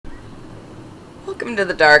Welcome to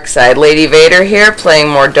the dark side. Lady Vader here, playing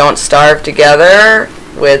more Don't Starve Together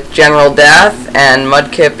with General Death, and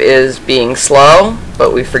Mudkip is being slow,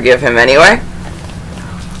 but we forgive him anyway.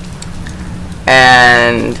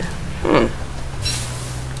 And, I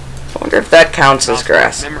wonder if that counts as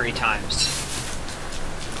grass. Memory times.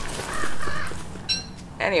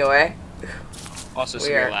 Anyway. Also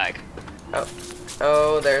severe lag.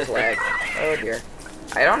 Oh, there's lag. Oh dear.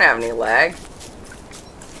 I don't have any lag.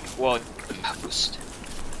 Well, post.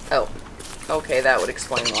 Oh. Okay, that would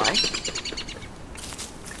explain why.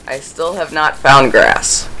 I still have not found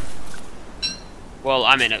grass. Well,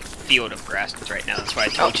 I'm in a field of grass right now, that's why I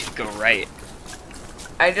told you to go right.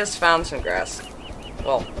 I just found some grass.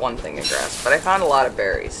 Well, one thing of grass, but I found a lot of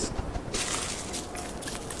berries.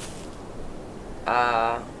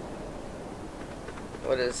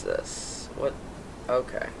 What is this? What?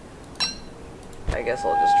 Okay. I guess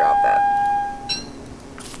I'll just drop that.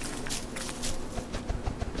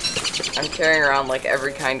 I'm carrying around like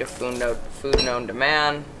every kind of food known to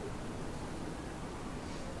man.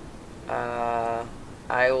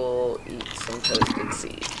 I will eat some toasted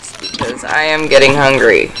seeds because I am getting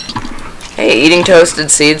hungry. Hey, eating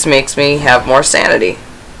toasted seeds makes me have more sanity.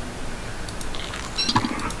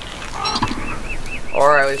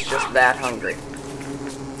 Or I was just that hungry.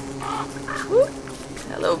 Woo.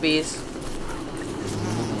 Hello, bees.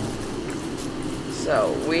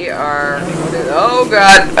 So, we are... Oh,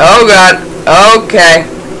 God. Oh, God. Okay.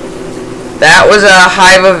 That was a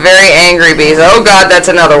hive of very angry bees. Oh, God, that's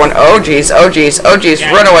another one. Oh, jeez. Oh, jeez. Oh, jeez.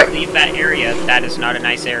 Yeah, run away. Leave that area. That is not a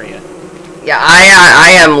nice area. Yeah,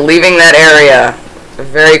 I am leaving that area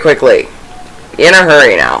very quickly. In a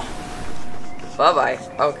hurry now. Bye-bye.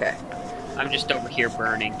 Okay. I'm just over here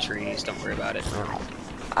burning trees. Don't worry about it.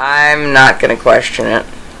 I'm not gonna question it.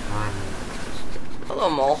 Hello,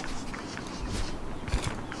 mole.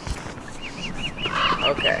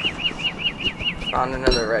 Okay. Found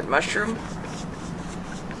another red mushroom.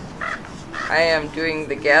 I am doing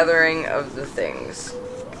the gathering of the things.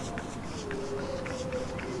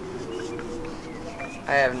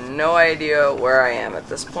 I have no idea where I am at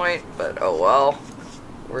this point, but oh well.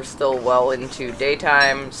 We're still well into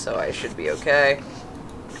daytime, so I should be okay.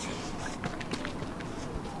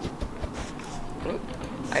 Oop.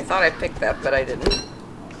 I thought I picked that, but I didn't.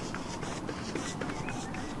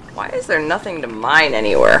 Why is there nothing to mine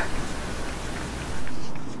anywhere?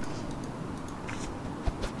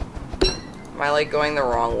 Am I like going the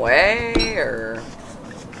wrong way, or?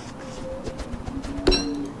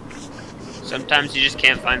 Sometimes you just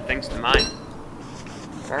can't find things to mine.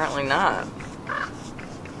 Apparently not.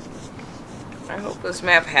 I hope this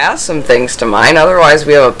map has some things to mine, otherwise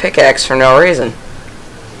we have a pickaxe for no reason.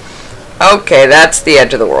 Okay, that's the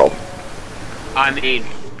edge of the world. I mean,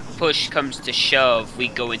 push comes to shove, we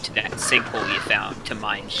go into that sinkhole you found to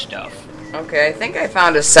mine stuff. Okay, I think I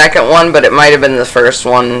found a second one, but it might have been the first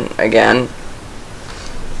one again.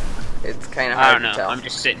 It's kind of hard to tell. I'm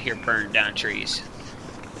just sitting here burning down trees.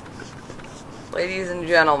 Ladies and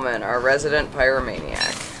gentlemen, our resident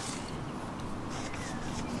pyromaniac.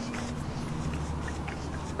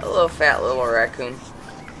 Hello, fat little raccoon.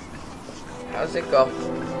 How's it go?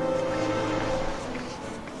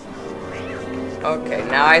 Okay,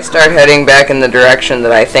 now I start heading back in the direction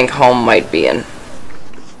that I think home might be in.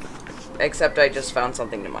 Except I just found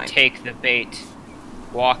something to mine. Take the bait,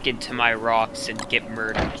 walk into my rocks, and get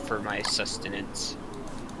murdered for my sustenance.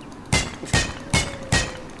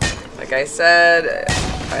 Like I said,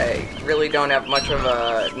 I really don't have much of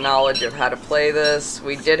a knowledge of how to play this.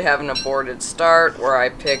 We did have an aborted start where I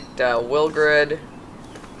picked Wilgrid.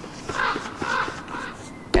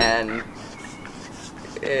 And,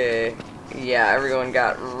 yeah, everyone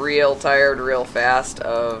got real tired real fast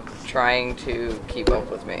of trying to keep up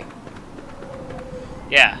with me.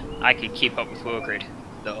 Yeah, I could keep up with Wilgrid,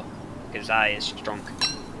 though, because I is drunk.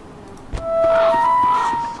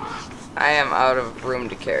 I am out of room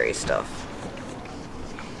to carry stuff.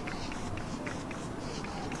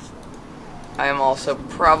 I am also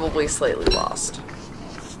probably slightly lost.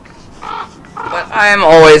 But I am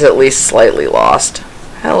always at least slightly lost.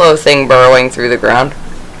 Hello, thing burrowing through the ground.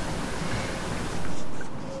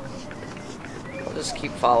 I'll just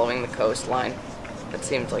keep following the coastline. That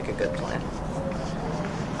seems like a good plan.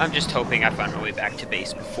 I'm just hoping I find my way back to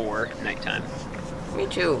base before nighttime. Me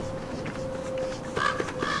too.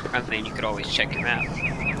 I mean, you could always check your map.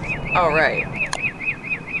 Oh, right.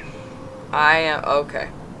 I am... okay.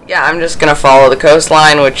 Yeah, I'm just gonna follow the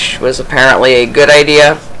coastline, which was apparently a good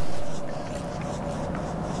idea.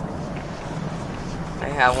 I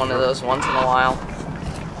have one of those once in a while.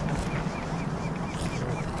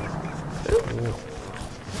 Oop.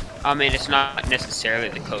 I mean, it's not necessarily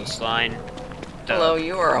the coastline. The Hello,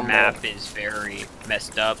 you are a map mole. is very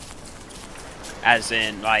messed up. As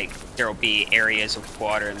in, like, there will be areas of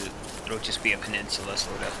water and it'll just be a peninsula,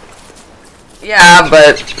 sort of. Yeah,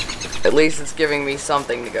 but at least it's giving me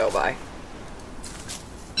something to go by.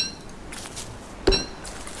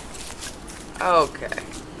 Okay,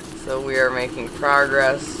 so we are making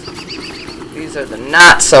progress. These are the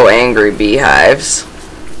not so angry beehives.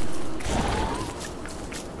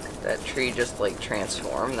 That tree just like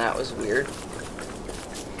transformed. That was weird.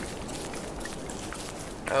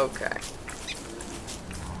 Okay.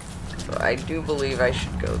 So I do believe I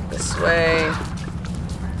should go this way.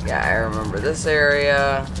 Yeah, I remember this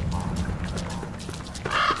area.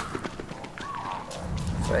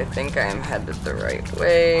 So I think I am headed the right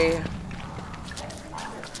way.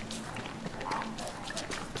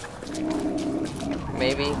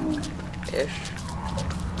 Maybe. Ish.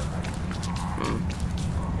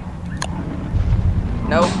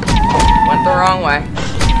 Nope. Went the wrong way.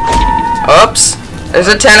 Oops. There's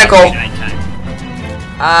a tentacle.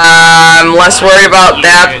 I'm less worried about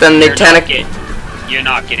that than the tentacle. You're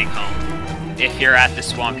not getting home. If you're at the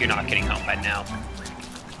swamp, you're not getting home by now.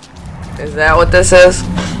 Is that what this is?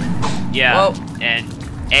 Yeah. Whoa. And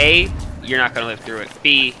A, you're not gonna live through it.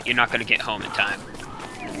 B, you're not gonna get home in time.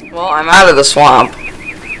 Well, I'm out of the swamp.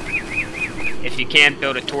 If you can,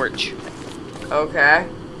 build a torch. Okay.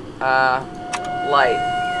 Light.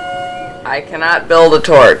 I cannot build a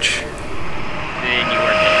torch. Then you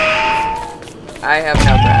are dead. I have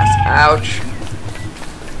no grass. Ouch.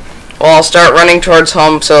 Well, I'll start running towards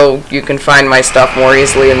home so you can find my stuff more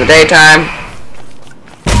easily in the daytime.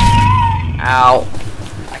 Ow.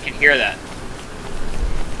 I can hear that.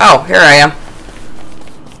 Oh, here I am.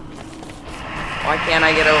 Why can't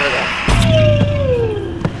I get over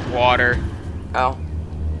there? Water. Oh.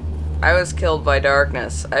 I was killed by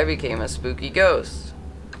darkness. I became a spooky ghost.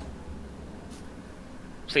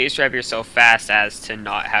 Please drive yourself fast as to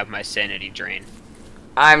not have my sanity drain.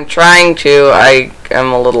 I'm trying to. I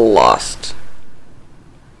am a little lost.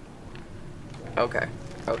 Okay.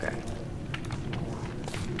 Okay.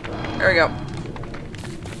 There we go.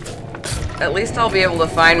 At least I'll be able to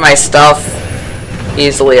find my stuff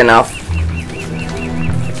easily enough.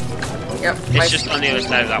 Yep. It's just on the other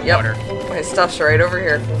side of that Yep. water. My stuff's right over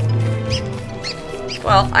here.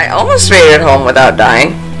 Well, I almost made it home without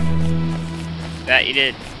dying. That you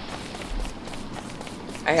did.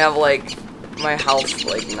 I have, like, my health,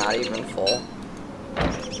 like, not even full.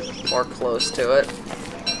 Or close to it.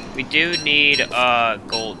 We do need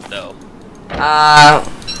gold though.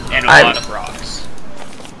 And a lot of rocks.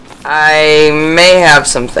 I may have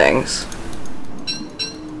some things.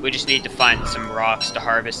 We just need to find some rocks to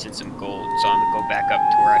harvest and some gold, so I'm gonna go back up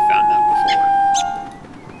to where I found that before.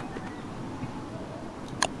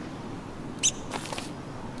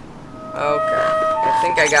 Okay. I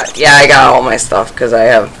think I got... Yeah, I got all my stuff, because I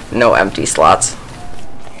have no empty slots.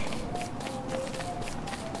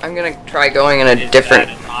 I'm gonna try going in a different...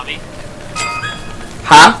 Is that Tommy?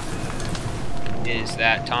 Huh? Is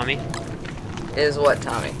that Tommy? Is what,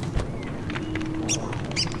 Tommy?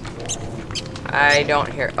 I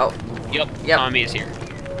don't hear... Oh. Yep, Yep. Tommy is here.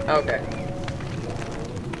 Okay.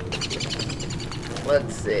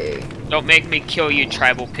 Let's see. Don't make me kill you,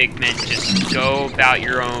 tribal pigmen. Just go about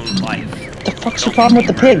your own life. What the fuck's the problem with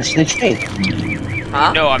the pigs? They trade.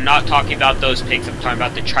 Huh? No, I'm not talking about those pigs. I'm talking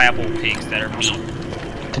about the tribal pigs that are mean.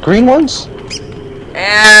 The green ones?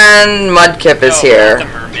 And Mudkip is No, here. not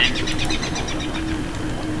the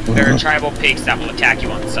mermen. There are tribal pigs that will attack you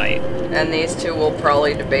on sight. And these two will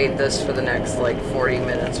probably debate this for the next, like, 40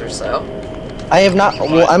 minutes or so. I have not.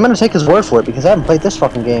 Well, I'm gonna take his word for it because I haven't played this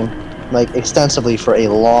fucking game like extensively for a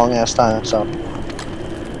long ass time. So.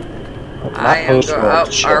 I am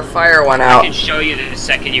Shit. our fire went I out. can show you the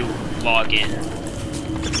second you log in.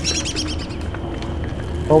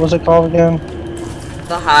 What was it called again?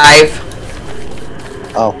 The hive.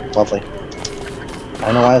 Oh, lovely.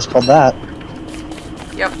 I know why it's called that.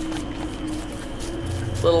 Yep.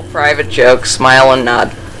 Little private joke, smile and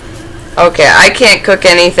nod. Okay, I can't cook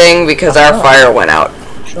anything because our fire went out.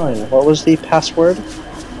 Showing. What was the password?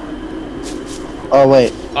 Oh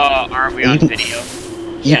wait. Aren't we on video?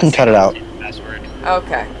 You can cut it out. Password.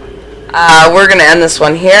 Okay. We're gonna end this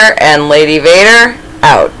one here, and Lady Vader,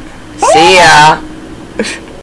 out. See ya.